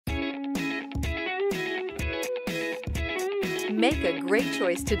Make a great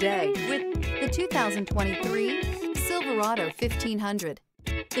choice today with the 2023 Silverado 1500.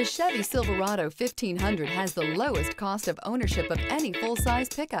 The Chevy Silverado 1500 has the lowest cost of ownership of any full-size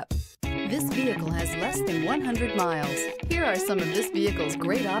pickup. This vehicle has less than 100 miles. Here are some of this vehicle's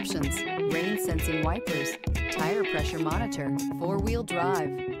great options: rain-sensing wipers, tire pressure monitor, four-wheel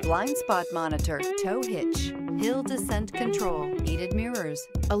drive, blind spot monitor, tow hitch, hill descent control, heated mirrors,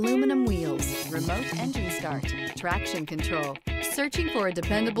 aluminum wheels, remote engine start, traction control. Searching for a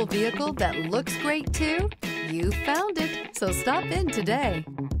dependable vehicle that looks great too? You found it, so stop in today.